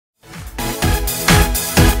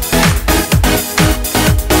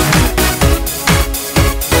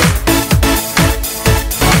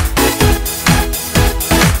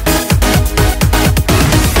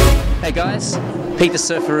Pete The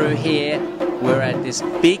Surfaroo here. We're at this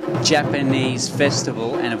big Japanese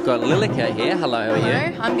festival and I've got Lilika here. Hello, how are you?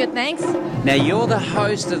 Hello, I'm good, thanks. Now you're the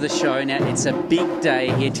host of the show. Now it's a big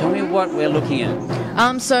day here. Tell me what we're looking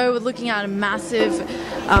at. So we're looking at a massive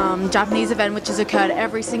Japanese event which has occurred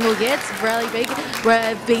every single year. It's really big.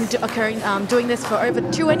 We've been doing this for over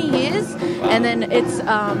 20 years. Wow. And then it's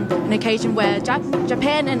an occasion where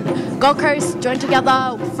Japan and Gold Coast join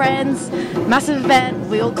together, friends, massive event.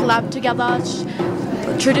 We all collab together.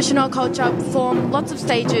 Traditional culture, perform, lots of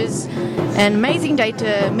stages, an amazing day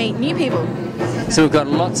to meet new people. So we've got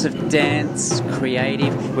lots of dance,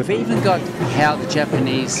 creative. We've even got how the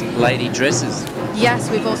Japanese lady dresses. Yes,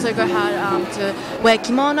 we've also got how to wear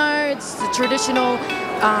kimono. It's the traditional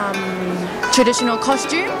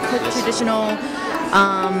costume,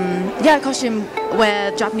 costume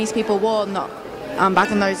where Japanese people wore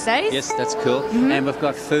back in those days. Yes, that's cool. And we've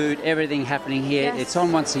got food, everything happening here. Yes. It's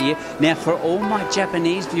on once a year. Now, for all my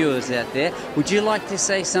Japanese viewers out there, would you like to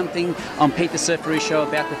say something on Pete The Surfaroo show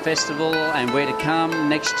about the festival and where to come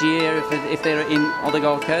next year if they're on the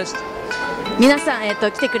Gold Coast? 皆さん、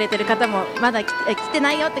来てくれてる方もまだ来て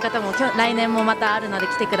ないよって方も来年もまたあるので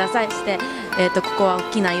来てくださいして、ここは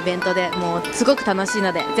大きなイベントでもうすごく楽しい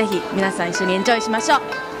のでぜひ皆さん一緒にエンジョイしましょう。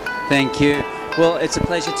Thank you. Well, it's a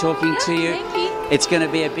pleasure talking to you. Thank you. It's going to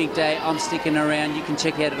be a big day. I'm sticking around. You can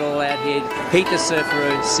check out it all out here. Pete The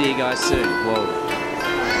Surfaroo. See you guys soon. Whoa.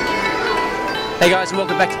 Hey guys, and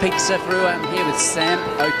welcome back to Pete The Surfaroo. I'm here with Sam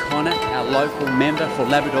O'Connor, our local member for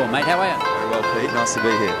Labrador. Mate, how are you? Very well, Pete. Nice to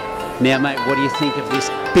be here. Now, mate, what do you think of this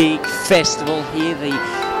big festival here, the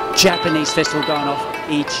Japanese festival going off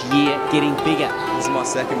each year, getting bigger? This is my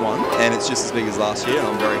second one, and it's just as big as last year, and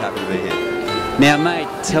I'm very happy to be here. Now, mate,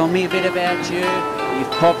 tell me a bit about you. You've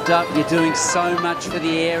popped up, you're doing so much for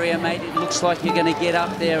the area, mate. It looks like you're going to get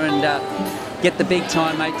up there and get the big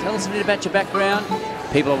time, mate. Tell us a bit about your background.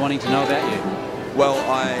 People are wanting to know about you. Well,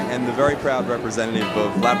 I am the very proud representative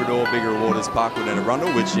of Labrador, Bigger Waters, Parkwood and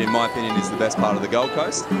Arundel, which in my opinion is the best part of the Gold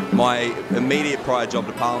Coast. My immediate prior job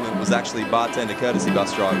to Parliament was actually bartender courtesy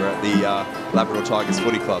bus driver at the Labrador Tigers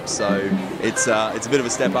Footy Club, so it's a bit of a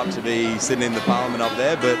step up to be sitting in the Parliament up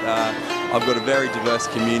there, but I've got a very diverse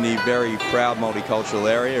community, very proud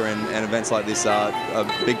multicultural area, and events like this are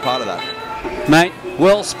a big part of that. Mate,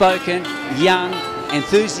 well spoken, young,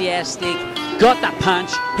 enthusiastic, got the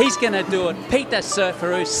punch, he's going to do it. Pete The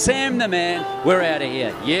Surfaroo, Sam the man, we're out of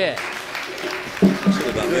here. Yeah. Should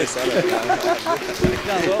have done this,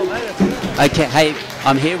 Okay, hey,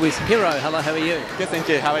 I'm here with Hiro. Hello, how are you? Good, thank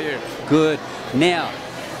you. How are you? Good. Now,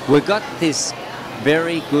 we've got this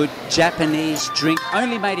very good Japanese drink,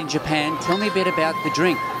 only made in Japan. Tell me a bit about the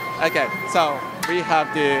drink. Okay, so we have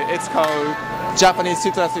it's called Japanese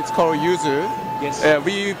citrus, it's called yuzu. Yes.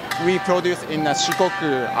 We produce in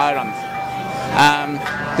Shikoku Island.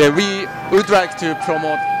 We would like to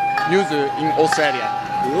promote yuzu in Australia.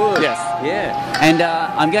 Good. Yes. Yeah. And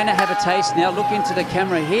I'm going to have a taste now. Look into the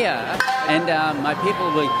camera here, and my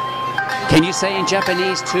people will. Can you say in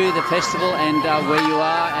Japanese to the festival and where you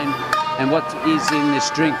are and what is in this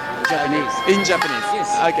drink? Japanese. In Japanese. Yes.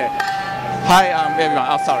 Okay. Hi,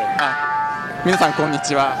 everyone. Sorry. 皆さんこんに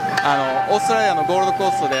ちは。オーストラリアのゴールドコ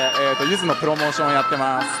ーストで柚子のプロモーションをやって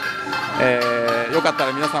ます。よかった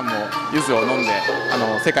ら皆さんも柚子を飲んで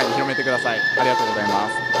世界に広めてください。ありがとうございま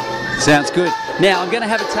す。Sounds good. Now I'm going to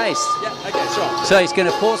have a taste. Yeah. Okay. Sure. So he's going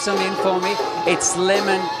to pour some in for me. It's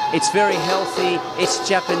lemon. It's very healthy. It's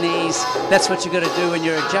Japanese. That's what you got to do when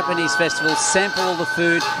you're at a Japanese festival. Sample all the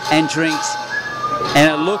food and drinks, and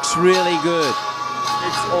it looks really good.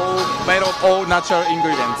 It's all made of all natural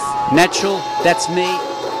ingredients. Natural. That's me.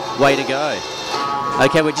 Way to go.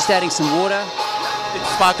 Okay, we're just adding some water. It's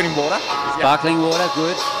sparkling water. Sparkling water,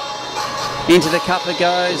 good. Into the cup it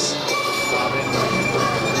goes.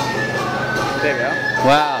 There we are.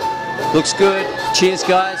 Wow, looks good. Cheers,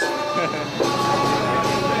 guys.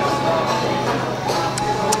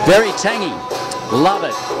 Very tangy. Love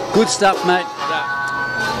it. Good stuff, mate.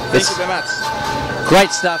 Yeah. Thank you very much.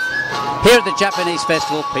 Great stuff. Here at the Japanese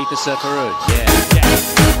festival, Pete The Surfaroo. Yeah.